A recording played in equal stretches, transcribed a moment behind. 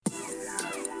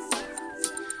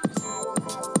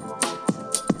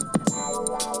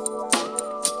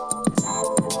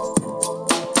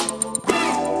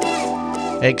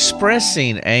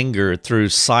Expressing anger through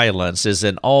silence is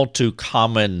an all too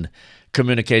common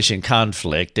communication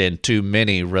conflict in too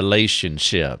many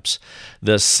relationships.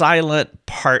 The silent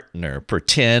partner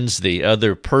pretends the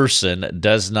other person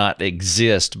does not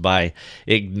exist by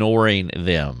ignoring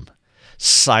them.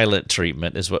 Silent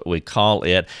treatment is what we call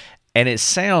it. And it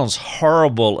sounds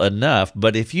horrible enough,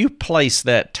 but if you place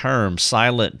that term,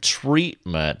 silent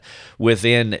treatment,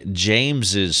 within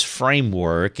James's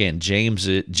framework in James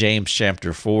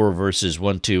chapter 4, verses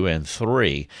 1, 2, and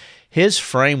 3, his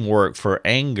framework for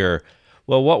anger,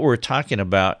 well, what we're talking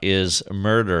about is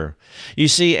murder. You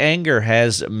see, anger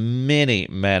has many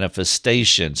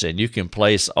manifestations, and you can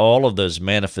place all of those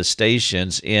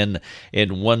manifestations in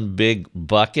one big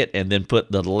bucket and then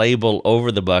put the label over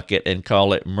the bucket and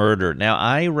call it murder. Now,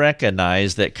 I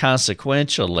recognize that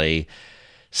consequentially,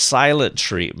 silent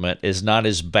treatment is not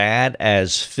as bad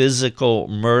as physical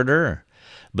murder,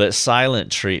 but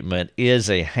silent treatment is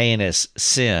a heinous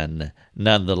sin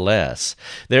nonetheless.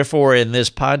 Therefore, in this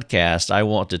podcast, I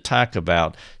want to talk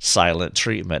about silent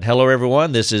treatment. Hello,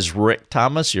 everyone. This is Rick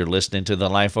Thomas. You're listening to the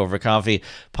Life Over Coffee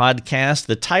podcast.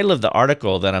 The title of the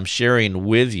article that I'm sharing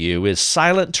with you is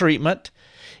Silent Treatment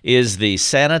is the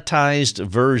sanitized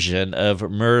version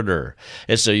of murder.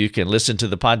 And so you can listen to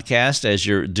the podcast as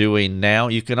you're doing now.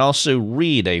 You can also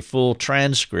read a full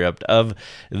transcript of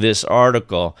this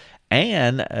article,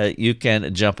 and you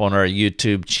can jump on our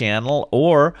YouTube channel,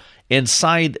 or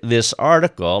inside this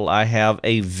article, I have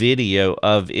a video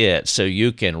of it. So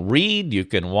you can read, you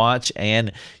can watch,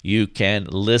 and you can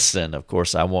listen. Of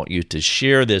course, I want you to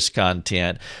share this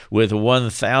content with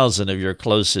 1,000 of your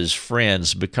closest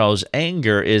friends, because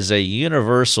anger is a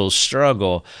universal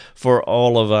struggle for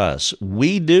all of us.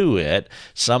 We do it.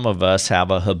 Some of us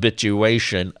have a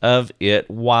habituation of it,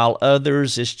 while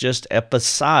others it's just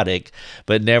episodic.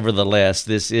 But nevertheless,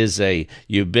 this is a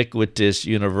ubiquitous,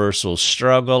 universal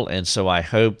struggle. And so I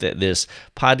hope that this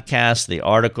podcast, the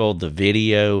article, the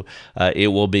video, it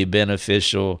will be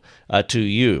beneficial to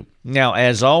you. Now,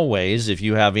 as always, if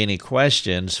you have any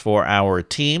questions for our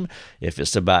team, if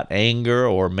it's about anger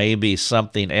or maybe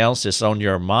something else that's on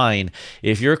your mind,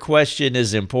 if your question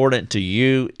is important to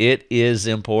you, it is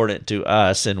important to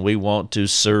us, and we want to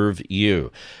serve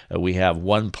you. We have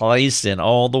one place in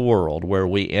all the world where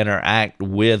we interact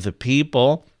with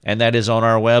people, and that is on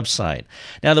our website.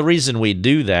 Now, the reason we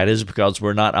do that is because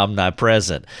we're not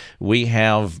omnipresent. We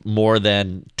have more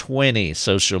than 20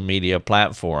 social media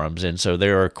platforms, and so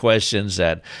there are questions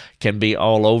that can be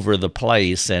all over the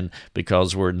place, and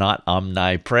because we're not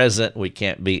omnipresent, we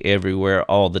can't be everywhere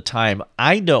all the time.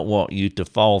 I don't want you to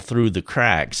fall through the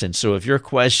cracks, and so if your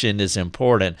question is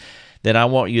important, then I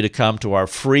want you to come to our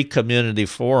free community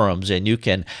forums, and you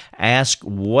can ask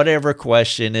whatever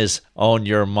question is on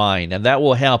your mind. And that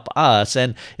will help us,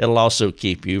 and it'll also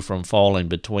keep you from falling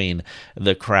between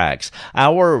the cracks.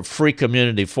 Our free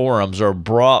community forums are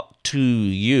brought to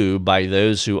you by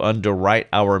those who underwrite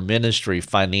our ministry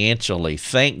financially.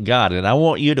 Thank God. And I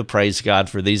want you to praise God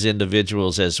for these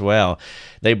individuals as well.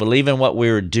 They believe in what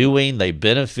we're doing. They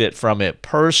benefit from it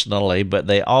personally, but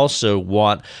they also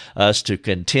want us to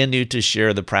continue to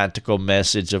share the practical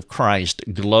message of Christ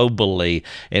globally.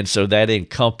 And so that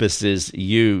encompasses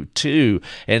you too.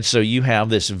 And so you have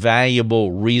this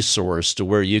valuable resource to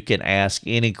where you can ask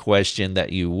any question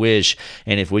that you wish.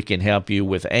 And if we can help you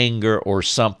with anger or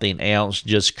something else,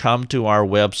 just come to our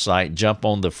website, jump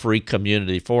on the free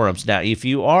community forums. Now, if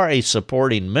you are a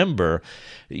supporting member,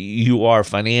 you are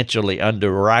financially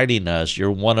underwriting us,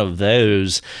 you're one of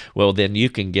those, well, then you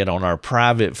can get on our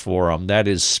private forum. That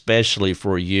is specially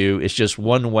for you. It's just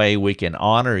one way we can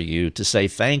honor you to say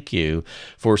thank you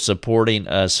for supporting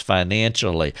us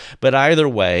financially. But either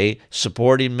way,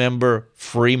 supporting member,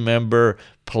 free member,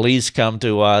 please come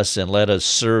to us and let us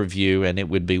serve you, and it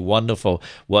would be wonderful.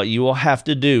 What you will have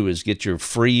to do is get your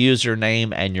free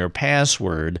username and your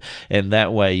password, and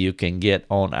that way you can get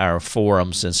on our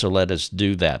forums, and so let us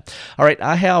do that. All right,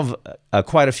 I have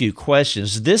quite a few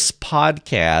questions. This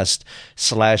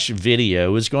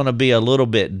podcast/video is going to be a little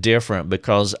bit different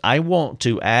because I want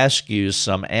to ask you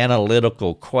some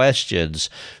analytical questions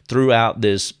throughout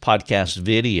this podcast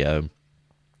video.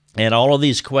 And all of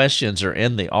these questions are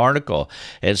in the article.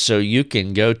 And so you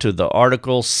can go to the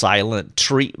article, Silent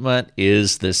Treatment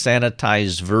is the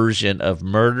sanitized version of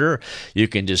murder. You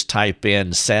can just type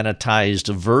in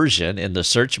sanitized version in the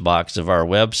search box of our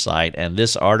website, and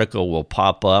this article will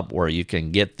pop up where you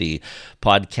can get the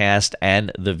podcast and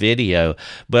the video,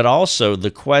 but also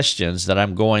the questions that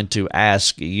I'm going to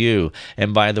ask you.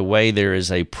 And by the way, there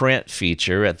is a print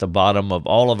feature at the bottom of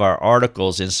all of our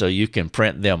articles, and so you can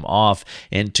print them off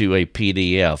into into a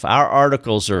PDF. Our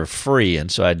articles are free,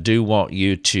 and so I do want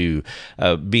you to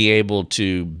be able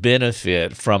to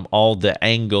benefit from all the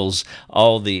angles,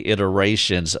 all the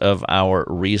iterations of our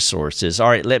resources. All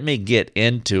right, let me get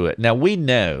into it. Now, we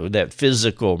know that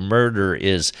physical murder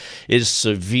is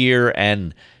severe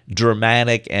and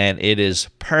dramatic, and it is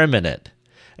permanent,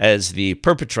 as the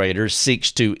perpetrator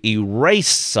seeks to erase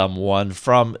someone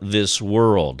from this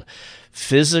world.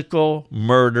 Physical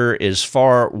murder is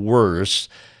far worse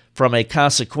from a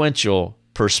consequential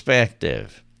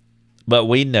perspective. But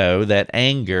we know that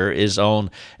anger is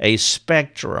on a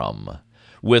spectrum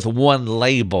with one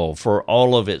label for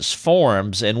all of its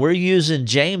forms, and we're using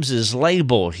James's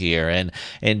label here.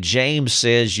 And James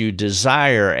says you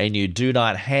desire and you do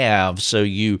not have, so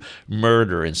you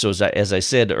murder. And so as I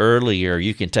said earlier,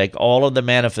 you can take all of the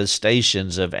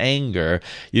manifestations of anger,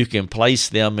 you can place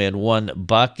them in one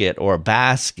bucket or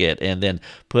basket, and then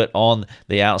put on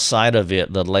the outside of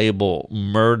it the label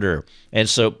murder. And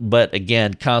so, but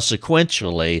again,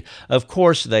 consequentially, of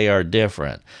course, they are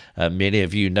different. Many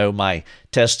of you know my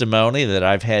testimony that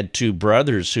I've had two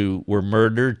brothers who were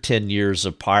murdered 10 years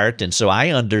apart. And so I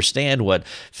understand what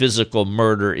physical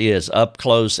murder is, up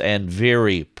close and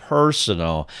very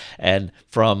personal. And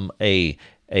from a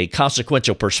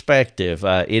consequential perspective,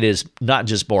 it is not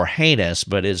just more heinous,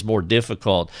 but is more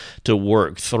difficult to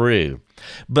work through.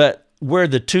 But where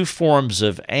the two forms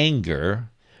of anger,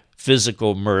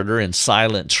 physical murder and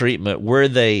silent treatment, where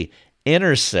they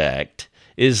intersect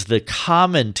is the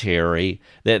commentary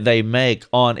that they make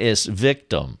on its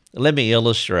victim. Let me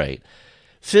illustrate.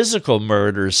 Physical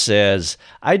murder says,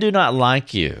 I do not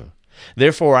like you.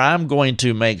 Therefore, I'm going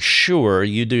to make sure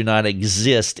you do not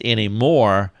exist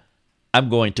anymore. I'm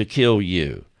going to kill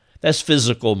you. That's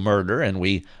physical murder, and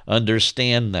we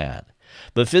understand that.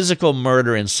 But physical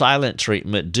murder and silent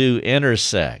treatment do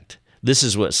intersect. This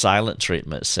is what silent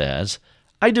treatment says.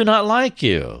 I do not like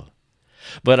you,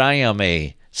 but I am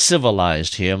a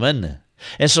civilized human,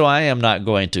 and so I am not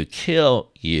going to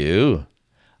kill you.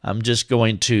 I'm just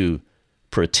going to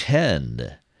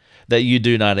pretend that you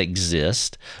do not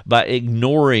exist by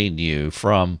ignoring you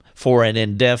for an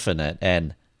indefinite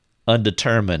and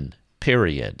undetermined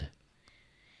period.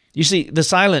 You see, the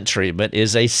silent treatment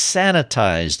is a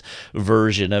sanitized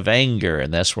version of anger,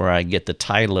 and that's where I get the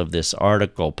title of this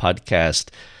article, podcast,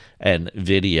 and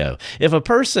video. If a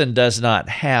person does not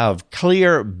have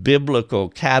clear biblical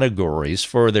categories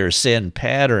for their sin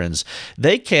patterns,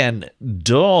 they can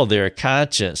dull their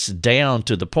conscience down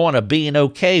to the point of being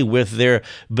okay with their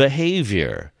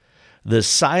behavior. The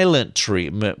silent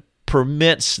treatment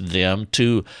permits them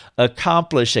to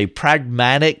accomplish a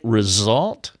pragmatic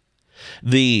result,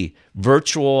 the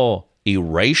virtual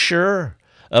erasure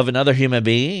of another human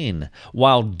being,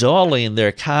 while dulling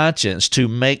their conscience to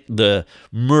make the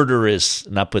murderous,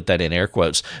 and I put that in air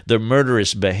quotes, the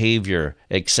murderous behavior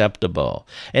acceptable.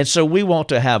 And so we want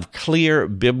to have clear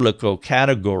biblical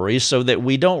categories so that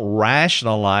we don't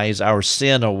rationalize our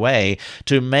sin away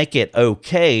to make it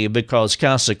okay because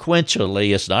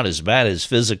consequentially it's not as bad as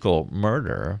physical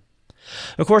murder.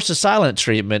 Of course, the silent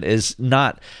treatment is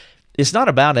not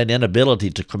about an inability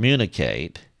to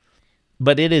communicate,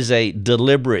 but it is a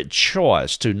deliberate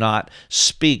choice to not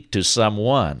speak to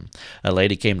someone. A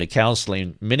lady came to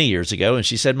counseling many years ago, and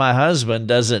she said, my husband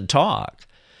doesn't talk.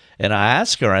 And I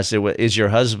asked her, I said, well, is your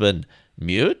husband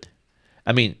mute?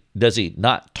 I mean, does he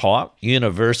not talk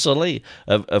universally?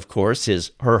 Of course,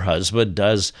 her husband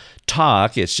does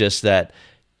talk. It's just that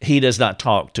he does not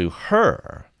talk to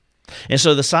her. And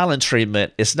so the silent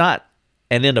treatment is not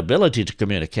an inability to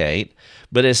communicate,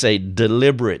 but it's a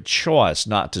deliberate choice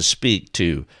not to speak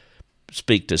to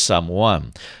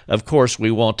someone. Of course,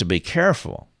 we want to be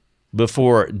careful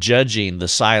before judging the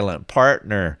silent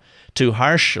partner too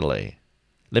harshly.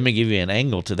 Let me give you an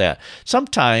angle to that.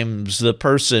 Sometimes the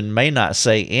person may not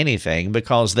say anything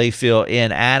because they feel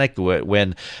inadequate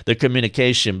when the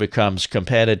communication becomes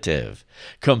competitive.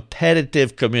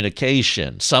 Competitive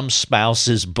communication, some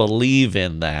spouses believe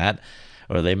in that,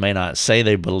 or they may not say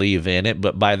they believe in it,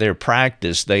 but by their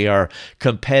practice, they are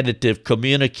competitive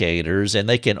communicators, and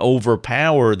they can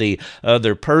overpower the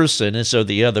other person, and so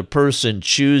the other person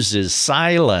chooses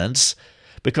silence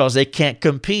because they can't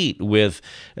compete with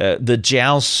the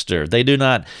jouster. They do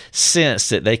not sense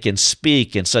that they can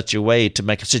speak in such a way to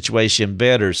make a situation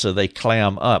better, so they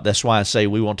clam up. That's why I say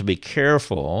we want to be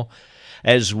careful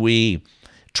as we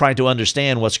try to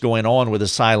understand what's going on with a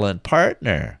silent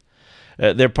partner.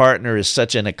 Their partner is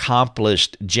such an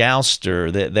accomplished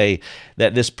jouster that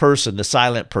this person, the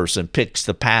silent person, picks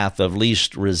the path of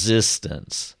least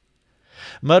resistance.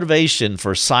 motivation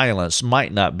for silence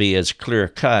might not be as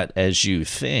clear-cut as you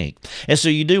think. And so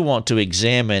you do want to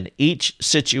examine each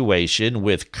situation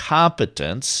with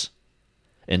competence,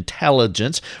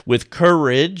 intelligence, with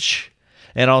courage,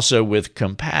 and also with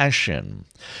compassion.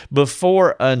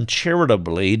 Before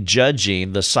uncharitably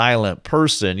judging the silent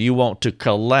person, you want to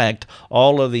collect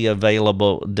all of the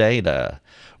available data.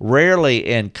 Rarely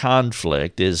in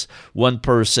conflict is one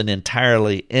person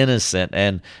entirely innocent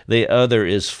and the other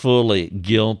is fully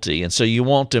guilty. And so you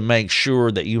want to make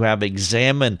sure that you have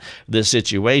examined the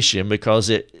situation, because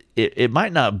it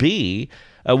might not be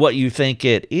what you think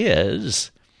it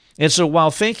is. And so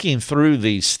while thinking through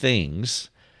these things,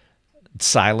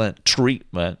 silent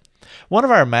treatment, one of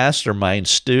our mastermind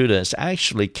students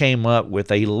actually came up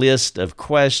with a list of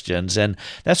questions, and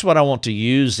that's what I want to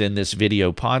use in this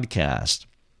video podcast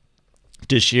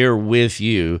to share with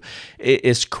you.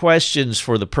 It's questions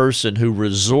for the person who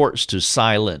resorts to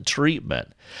silent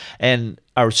treatment. And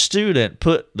our student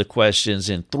put the questions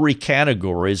in 3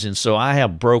 categories, and so I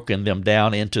have broken them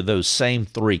down into those same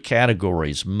 3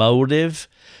 categories: motive,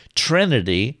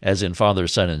 Trinity, as in Father,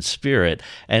 Son, and Spirit,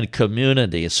 and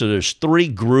community. So there's 3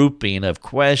 grouping of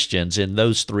questions in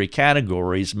those 3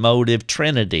 categories: motive,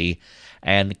 Trinity,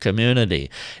 and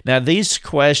community. Now, these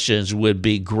questions would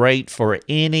be great for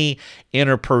any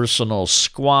interpersonal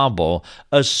squabble,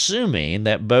 assuming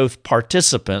that both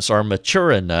participants are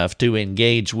mature enough to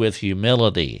engage with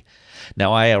humility.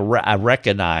 Now, I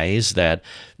recognize that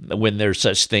when there's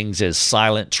such things as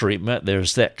silent treatment,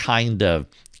 there's that kind of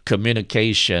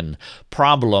communication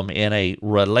problem in a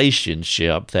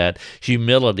relationship, that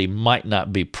humility might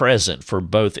not be present for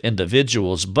both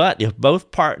individuals. But if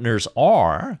both partners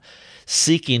are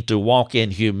seeking to walk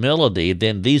in humility,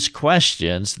 then these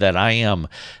questions that I am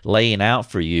laying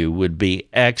out for you would be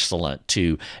excellent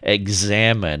to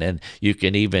examine. And you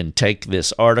can even take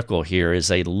this article here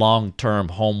as a long-term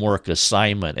homework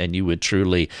assignment, and you would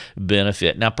truly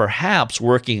benefit. Now, perhaps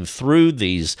working through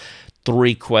these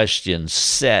 3 question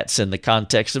sets in the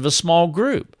context of a small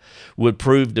group would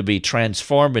prove to be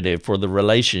transformative for the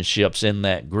relationships in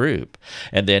that group.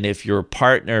 And then if your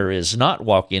partner is not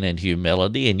walking in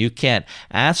humility and you can't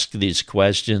ask these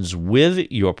questions with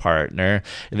your partner,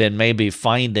 then maybe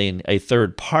finding a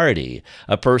third party,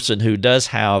 a person who does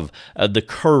have the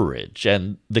courage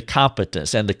and the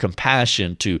competence and the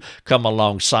compassion to come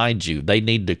alongside you. They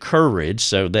need the courage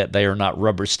so that they are not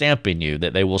rubber stamping you,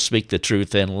 that they will speak the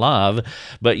truth in love,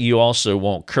 but you also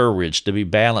want courage to be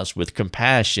balanced with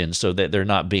compassion so that they're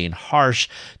not being harsh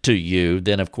to you.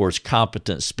 Then, of course,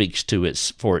 competence speaks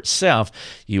for itself.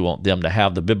 You want them to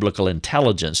have the biblical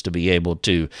intelligence to be able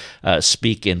to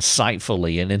speak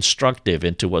insightfully and instructive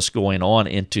into what's going on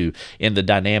in the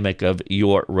dynamic of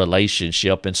your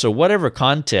relationship. And so whatever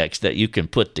context that you can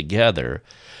put together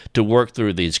to work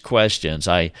through these questions,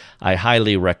 I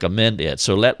highly recommend it.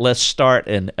 So let's start,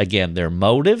 and again, their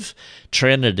motive,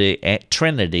 Trinity,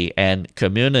 and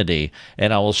community.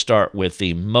 And I will start with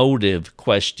the motive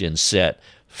question set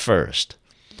first.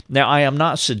 Now, I am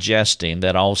not suggesting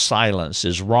that all silence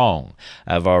is wrong.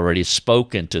 I've already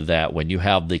spoken to that when you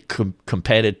have the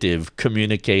competitive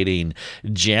communicating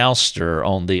jouster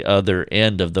on the other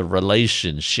end of the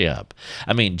relationship.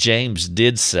 I mean, James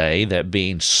did say that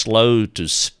being slow to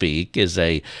speak is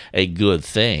a good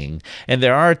thing, and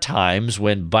there are times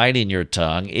when biting your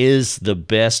tongue is the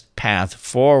best path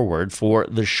forward for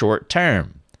the short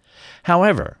term.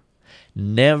 However,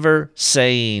 never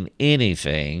saying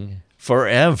anything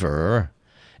forever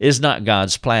is not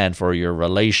God's plan for your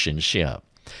relationship.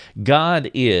 God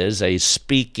is a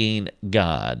speaking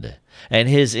God, and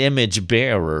His image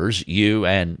bearers, you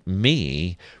and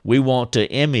me, we want to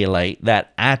emulate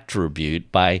that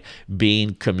attribute by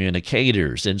being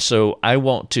communicators. And so I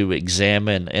want to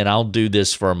examine, and I'll do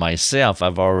this for myself.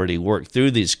 I've already worked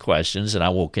through these questions, and I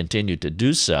will continue to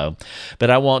do so.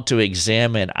 But I want to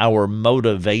examine our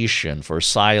motivation for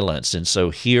silence. And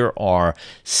so here are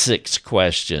 6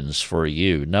 questions for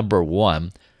you. Number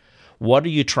 1, what are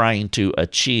you trying to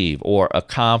achieve or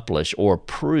accomplish or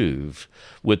prove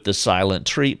with the silent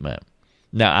treatment?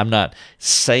 Now, I'm not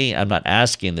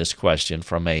asking this question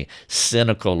from a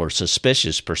cynical or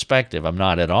suspicious perspective. I'm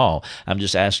not at all. I'm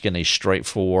just asking a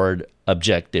straightforward,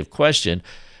 objective question.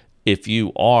 If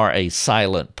you are a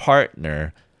silent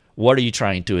partner, what are you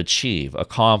trying to achieve,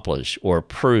 accomplish, or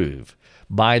prove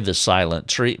by the silent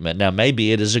treatment? Now,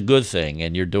 maybe it is a good thing,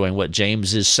 and you're doing what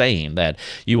James is saying, that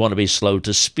you want to be slow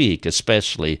to speak,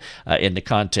 especially in the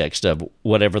context of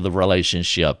whatever the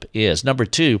relationship is. Number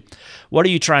 2, what are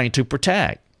you trying to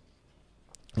protect?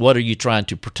 What are you trying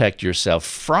to protect yourself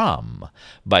from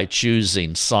by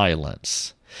choosing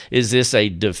silence? Is this a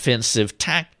defensive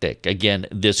tactic? Again,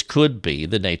 this could be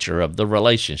the nature of the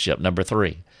relationship. Number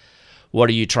 3, what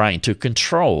are you trying to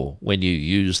control when you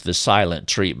use the silent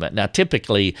treatment? Now,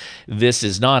 typically, this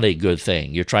is not a good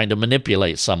thing. You're trying to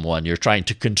manipulate someone. You're trying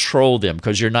to control them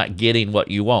because you're not getting what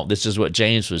you want. This is what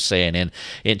James was saying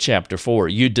in chapter 4.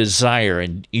 You desire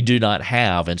and you do not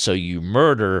have, and so you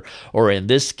murder, or in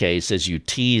this case, as you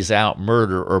tease out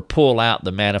murder or pull out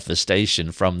the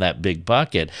manifestation from that big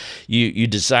bucket, you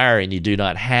desire and you do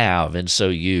not have, and so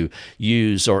you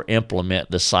use or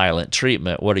implement the silent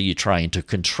treatment. What are you trying to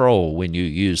control when you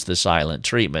use the silent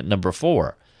treatment? Number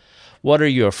 4, what are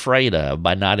you afraid of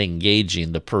by not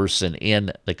engaging the person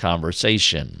in the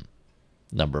conversation?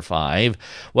 Number 5,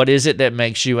 what is it that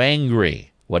makes you angry?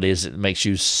 What is it that makes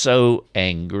you so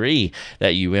angry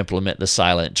that you implement the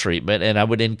silent treatment? And I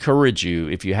would encourage you,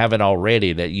 if you haven't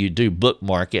already, that you do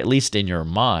bookmark, at least in your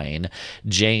mind,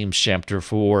 James chapter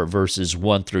 4, verses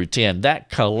 1 through 10. That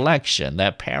collection,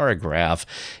 that paragraph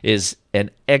is an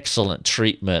excellent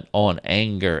treatment on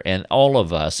anger, and all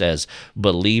of us as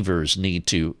believers need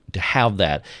to have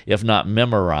that, if not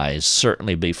memorized,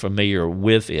 certainly be familiar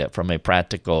with it from a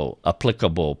practical,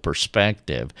 applicable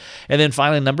perspective. And then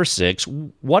finally, number 6,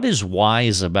 what is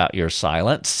wise about your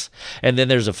silence? And then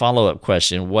there's a follow-up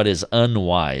question, what is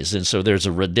unwise? And so there's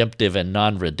a redemptive and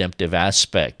non-redemptive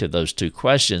aspect to those two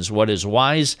questions. What is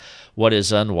wise? What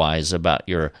is unwise about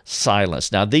your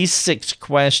silence? Now, these 6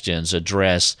 questions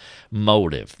address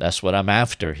motive. That's what I'm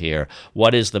after here.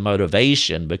 What is the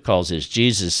motivation? Because as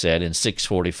Jesus said in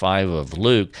 6:45 of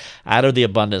Luke, out of the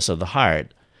abundance of the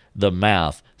heart, the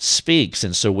mouth speaks.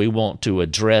 And so we want to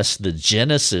address the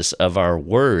genesis of our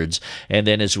words. And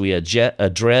then as we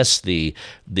address the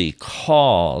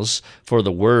cause for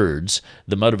the words,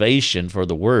 the motivation for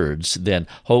the words, then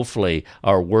hopefully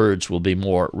our words will be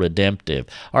more redemptive.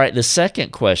 All right, the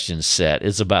second question set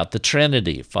is about the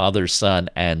Trinity, Father, Son,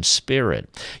 and Spirit.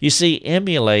 You see,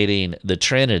 emulating the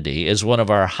Trinity is one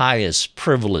of our highest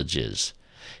privileges.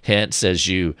 Hence, as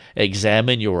you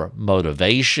examine your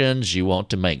motivations, you want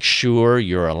to make sure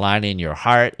you're aligning your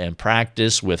heart and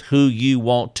practice with who you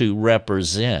want to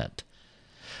represent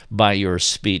by your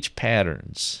speech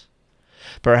patterns.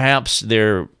 Perhaps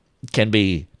there can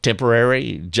be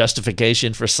temporary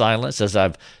justification for silence, as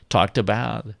I've talked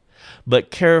about,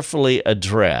 but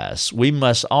we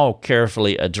must all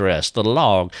carefully address the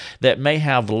log that may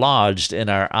have lodged in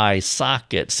our eye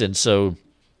sockets. And so,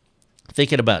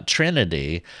 thinking about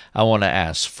Trinity, I want to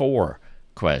ask 4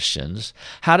 questions.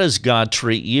 How does God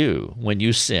treat you when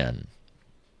you sin?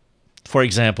 For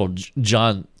example,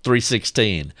 John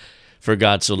 3:16, for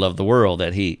God so loved the world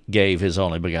that he gave his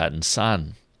only begotten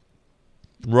Son.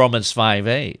 Romans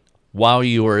 5:8, while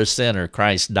you were a sinner,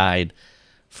 Christ died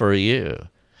for you.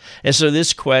 And so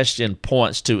this question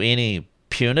points to any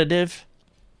punitive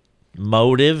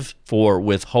motive for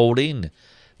withholding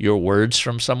your words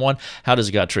from someone. How does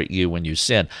God treat you when you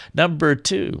sin? Number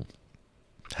 2,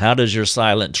 how does your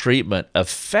silent treatment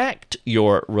affect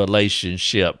your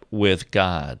relationship with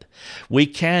God? We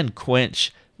can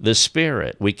quench the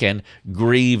Spirit. We can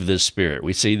grieve the Spirit.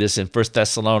 We see this in 1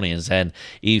 Thessalonians and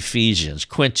Ephesians,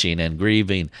 quenching and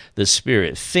grieving the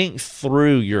Spirit. Think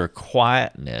through your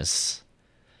quietness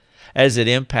as it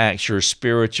impacts your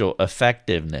spiritual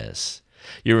effectiveness.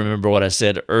 You remember what I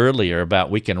said earlier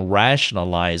about we can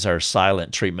rationalize our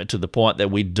silent treatment to the point that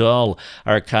we dull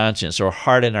our conscience or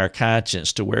harden our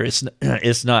conscience to where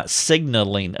it's not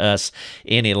signaling us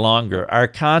any longer. Our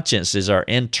conscience is our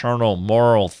internal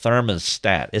moral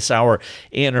thermostat. It's our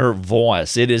inner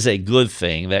voice. It is a good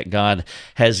thing that God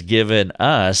has given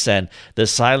us, and the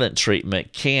silent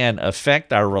treatment can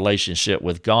affect our relationship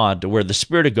with God to where the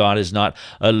Spirit of God has not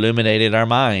illuminated our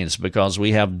minds because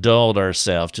we have dulled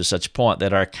ourselves to such a point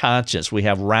that our conscience, we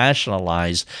have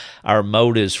rationalized our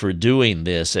motives for doing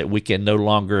this, that we can no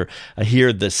longer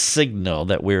hear the signal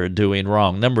that we're doing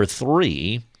wrong. Number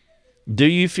 3, do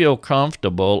you feel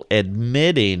comfortable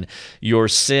admitting your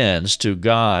sins to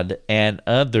God and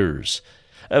others?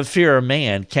 Fear of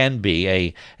man can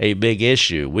be a big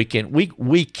issue. We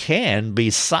can be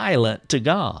silent to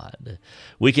God.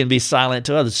 We can be silent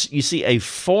to others. You see, a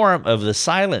form of the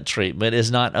silent treatment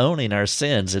is not owning our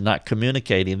sins and not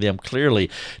communicating them clearly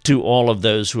to all of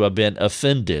those who have been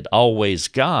offended, always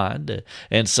God,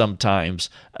 and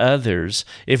sometimes others.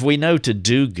 If we know to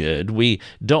do good, we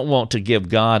don't want to give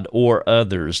God or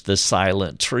others the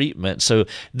silent treatment. So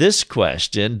this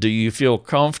question, do you feel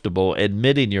comfortable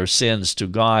admitting your sins to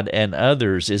God God and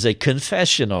others is a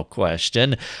confessional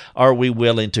question. Are we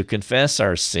willing to confess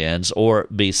our sins or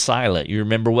be silent? You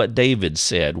remember what David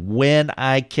said, when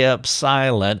I kept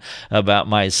silent about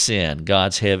my sin,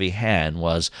 God's heavy hand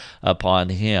was upon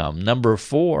him. Number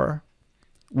 4,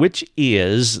 which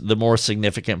is the more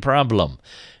significant problem?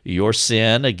 Your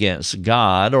sin against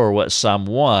God or what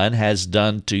someone has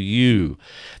done to you.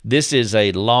 This is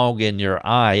a log in your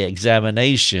eye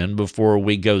examination before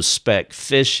we go speck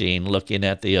fishing looking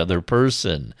at the other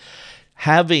person.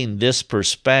 Having this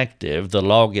perspective, the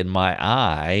log in my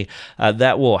eye,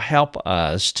 that will help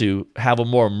us to have a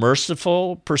more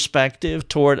merciful perspective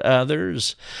toward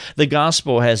others. The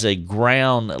gospel has a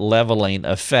ground leveling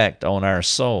effect on our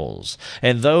souls.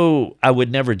 And though I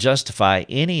would never justify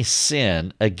any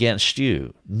sin against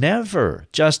you, never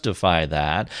justify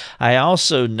that, I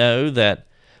also know that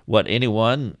what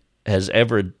anyone has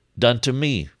ever done to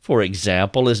me, for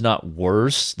example, is not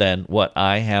worse than what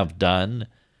I have done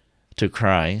to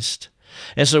Christ.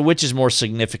 And so which is more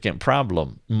significant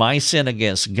problem? My sin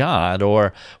against God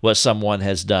or what someone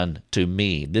has done to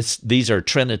me? These are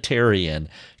Trinitarian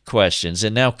questions.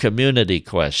 And now community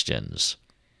questions.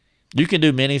 You can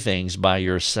do many things by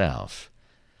yourself,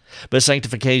 but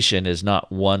sanctification is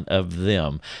not one of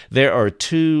them. There are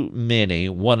too many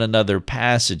one another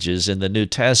passages in the New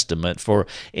Testament for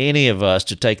any of us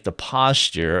to take the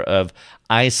posture of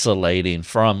isolating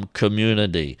from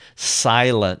community,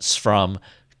 silence from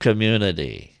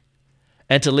community.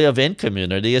 And to live in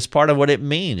community is part of what it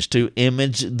means to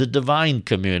image the divine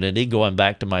community, going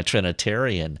back to my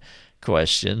Trinitarian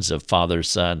questions of Father,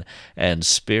 Son, and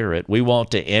Spirit. We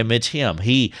want to image Him.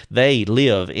 They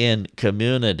live in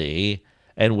community,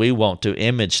 and we want to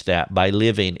image that by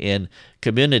living in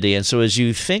community. And so as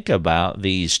you think about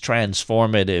these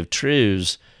transformative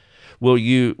truths, will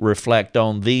you reflect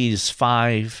on these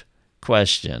 5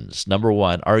 questions? Number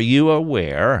 1, are you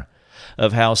aware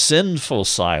of how sinful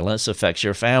silence affects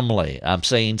your family? I'm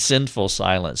saying sinful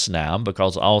silence now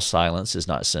because all silence is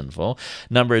not sinful.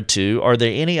 Number 2, are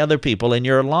there any other people in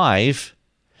your life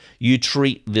you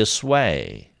treat this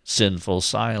way? Sinful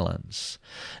silence.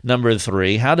 Number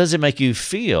 3, how does it make you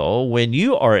feel when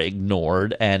you are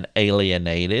ignored and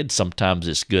alienated? Sometimes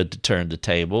it's good to turn the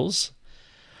tables.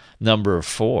 Number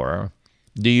 4,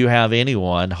 do you have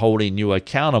anyone holding you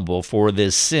accountable for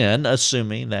this sin,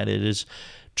 assuming that it is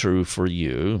true for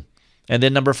you? And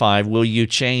then number 5, will you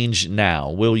change now?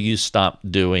 Will you stop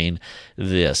doing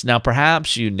this? Now,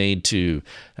 perhaps you need to,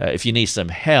 if you need some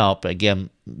help, again,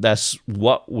 that's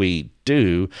what we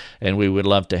do, and we would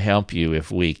love to help you if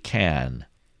we can.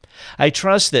 I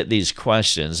trust that these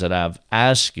questions that I've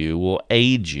asked you will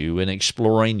aid you in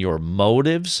exploring your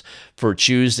motives for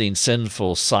choosing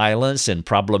sinful silence in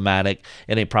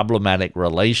a problematic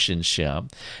relationship.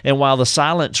 And while the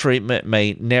silent treatment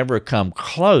may never come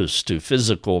close to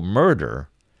physical murder,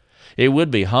 it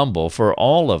would be humble for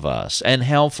all of us and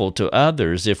helpful to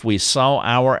others if we saw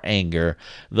our anger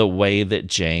the way that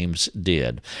James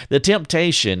did. The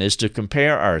temptation is to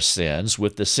compare our sins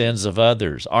with the sins of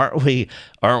others. Aren't we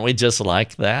just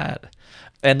like that?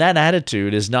 And that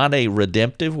attitude is not a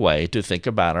redemptive way to think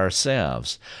about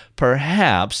ourselves.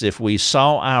 Perhaps if we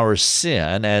saw our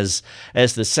sin as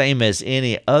the same as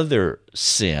any other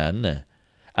sin,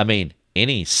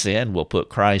 any sin will put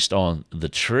Christ on the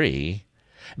tree,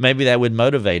 maybe that would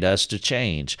motivate us to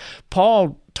change.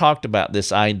 Paul talked about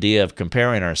this idea of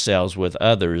comparing ourselves with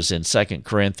others in 2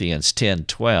 Corinthians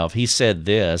 10:12. He said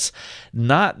this,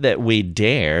 not that we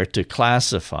dare to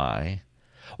classify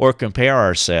or compare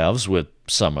ourselves with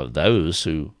some of those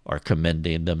who are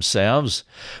commending themselves,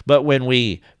 but when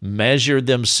we measure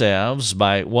themselves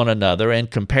by one another and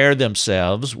compare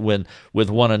themselves with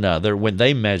one another, when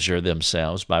they measure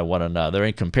themselves by one another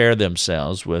and compare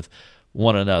themselves with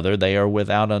one another, they are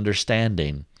without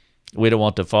understanding. We don't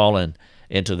want to fall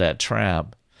into that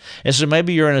trap. And so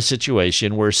maybe you're in a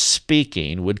situation where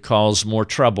speaking would cause more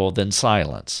trouble than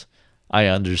silence. I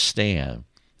understand.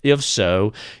 If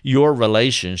so, your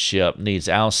relationship needs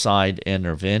outside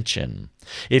intervention.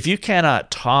 If you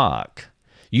cannot talk,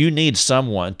 you need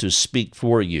someone to speak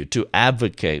for you, to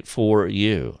advocate for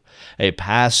you. A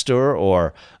pastor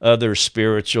or other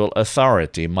spiritual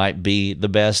authority might be the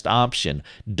best option.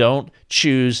 Don't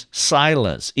choose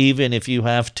silence, even if you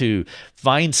have to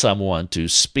find someone to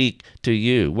speak to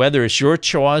you. Whether it's your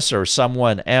choice or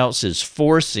someone else is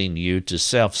forcing you to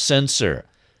self-censor.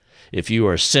 If you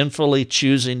are sinfully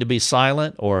choosing to be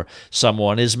silent or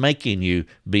someone is making you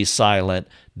be silent,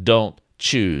 don't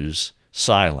choose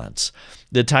silence.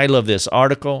 The title of this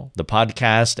article, the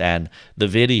podcast, and the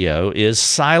video is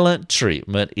Silent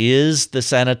Treatment is the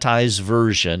Sanitized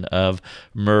Version of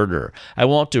Murder. I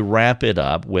want to wrap it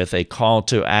up with a call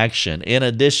to action in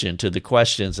addition to the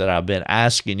questions that I've been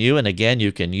asking you. And again,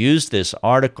 you can use this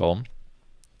article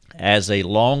as a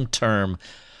long-term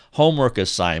homework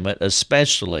assignment,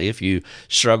 especially if you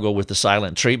struggle with the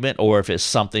silent treatment or if it's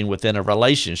something within a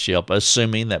relationship,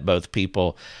 assuming that both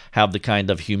people have the kind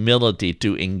of humility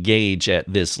to engage at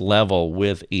this level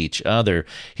with each other.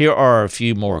 Here are a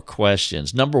few more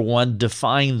questions. Number one,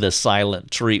 define the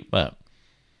silent treatment.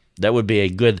 That would be a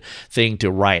good thing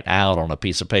to write out on a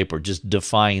piece of paper. Just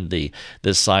define the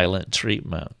silent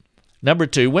treatment. Number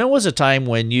two, when was a time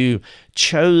when you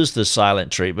chose the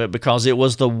silent treatment because it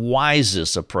was the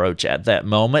wisest approach at that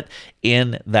moment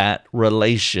in that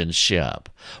relationship?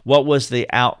 What was the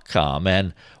outcome,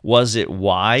 and was it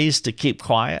wise to keep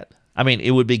quiet? I mean,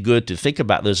 it would be good to think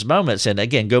about those moments. And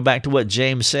again, go back to what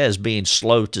James says, being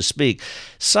slow to speak.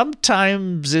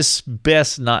 Sometimes it's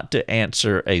best not to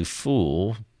answer a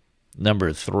fool.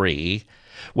 Number three,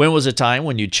 when was a time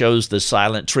when you chose the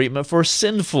silent treatment for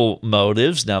sinful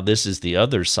motives? Now, this is the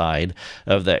other side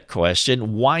of that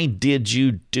question. Why did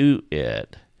you do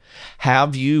it?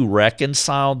 Have you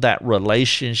reconciled that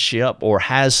relationship, or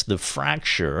has the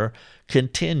fracture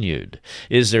continued?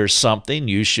 Is there something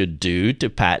you should do to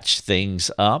patch things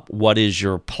up? What is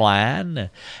your plan?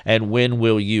 And when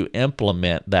will you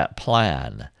implement that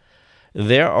plan?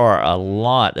 There are a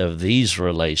lot of these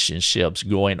relationships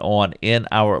going on in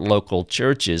our local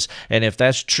churches. And if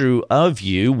that's true of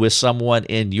you with someone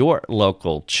in your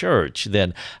local church,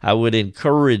 then I would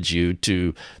encourage you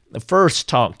to first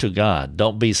talk to God.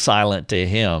 Don't be silent to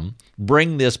Him.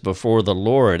 Bring this before the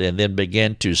Lord and then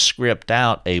begin to script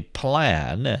out a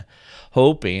plan,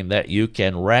 hoping that you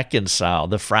can reconcile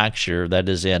the fracture that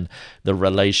is in the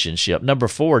relationship. Number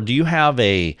four, do you have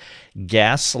a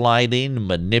gaslighting,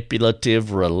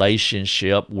 manipulative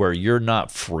relationship where you're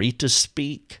not free to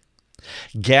speak?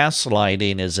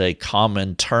 Gaslighting is a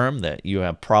common term that you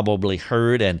have probably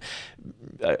heard, and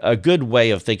a good way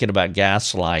of thinking about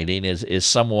gaslighting is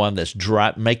someone that's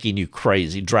making you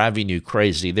crazy, driving you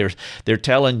crazy. They're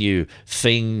telling you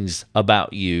things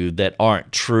about you that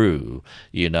aren't true.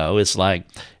 It's like,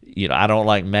 I don't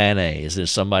like mayonnaise, and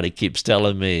somebody keeps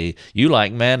telling me, you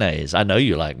like mayonnaise. I know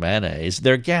you like mayonnaise.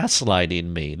 They're gaslighting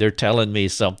me. They're telling me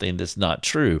something that's not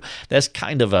true. That's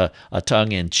kind of a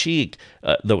tongue-in-cheek,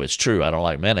 though it's true, I don't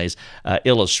like mayonnaise,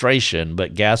 illustration,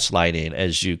 but gaslighting,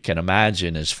 as you can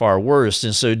imagine, is far worse.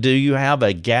 And so do you have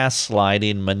a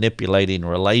gaslighting, manipulating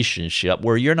relationship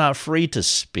where you're not free to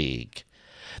speak?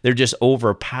 They're just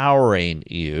overpowering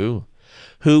you.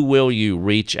 Who will you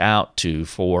reach out to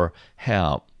for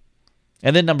help?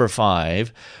 And then number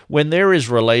five, when there is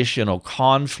relational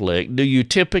conflict, do you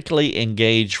typically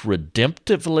engage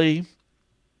redemptively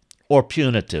or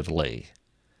punitively?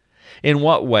 In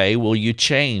what way will you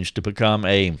change to become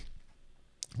a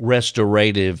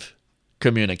restorative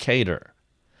communicator?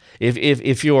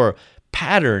 If your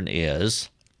pattern is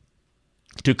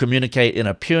to communicate in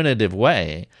a punitive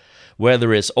way,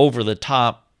 whether it's over the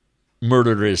top,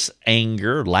 murderous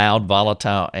anger, loud,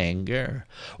 volatile anger,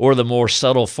 or the more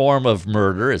subtle form of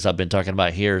murder, as I've been talking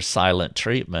about here, silent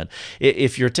treatment.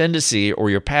 If your tendency or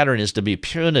your pattern is to be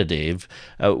punitive,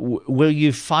 will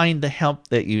you find the help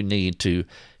that you need to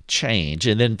change?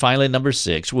 And then finally, number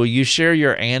six, will you share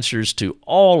your answers to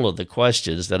all of the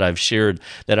questions that I've shared,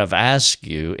 that I've asked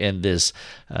you in this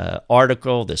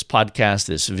article, this podcast,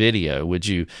 this video? Would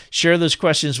you share those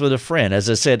questions with a friend? As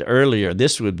I said earlier,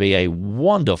 this would be a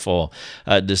wonderful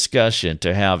discussion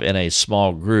to have in a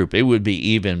small group. It would be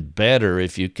even better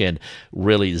if you can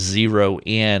really zero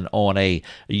in on a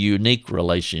unique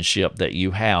relationship that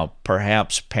you have,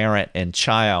 perhaps parent and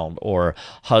child, or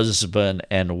husband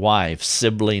and wife,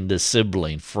 sibling to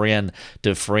sibling, friend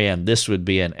to friend. This would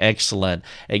be an excellent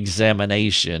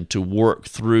examination to work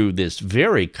through this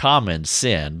very common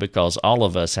sin, because all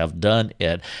of us have done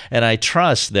it. And I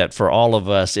trust that for all of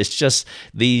us, it's just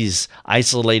these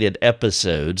isolated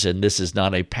episodes, and this is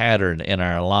not a pattern in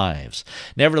our lives.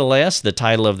 Nevertheless, the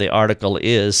title of the article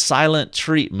is Silent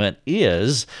Treatment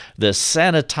is the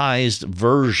Sanitized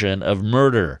Version of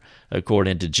Murder.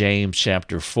 according to James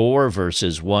chapter 4,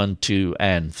 verses 1, 2,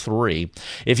 and 3.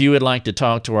 If you would like to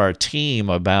talk to our team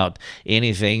about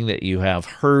anything that you have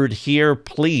heard here,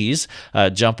 please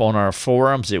jump on our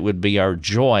forums. It would be our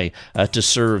joy to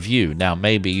serve you. Now,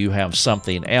 maybe you have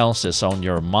something else that's on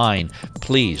your mind.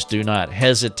 Please do not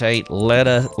hesitate. Let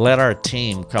our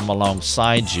team come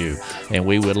alongside you, and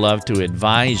we would love to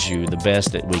advise you the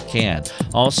best that we can.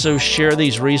 Also, share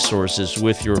these resources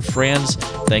with your friends.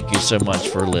 Thank you so much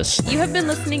for listening. You have been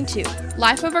listening to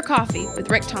Life Over Coffee with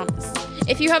Rick Thomas.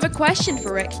 If you have a question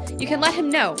for Rick, you can let him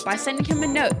know by sending him a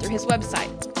note through his website,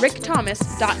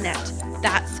 rickthomas.net.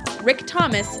 That's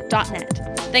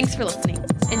rickthomas.net. Thanks for listening.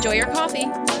 Enjoy your coffee.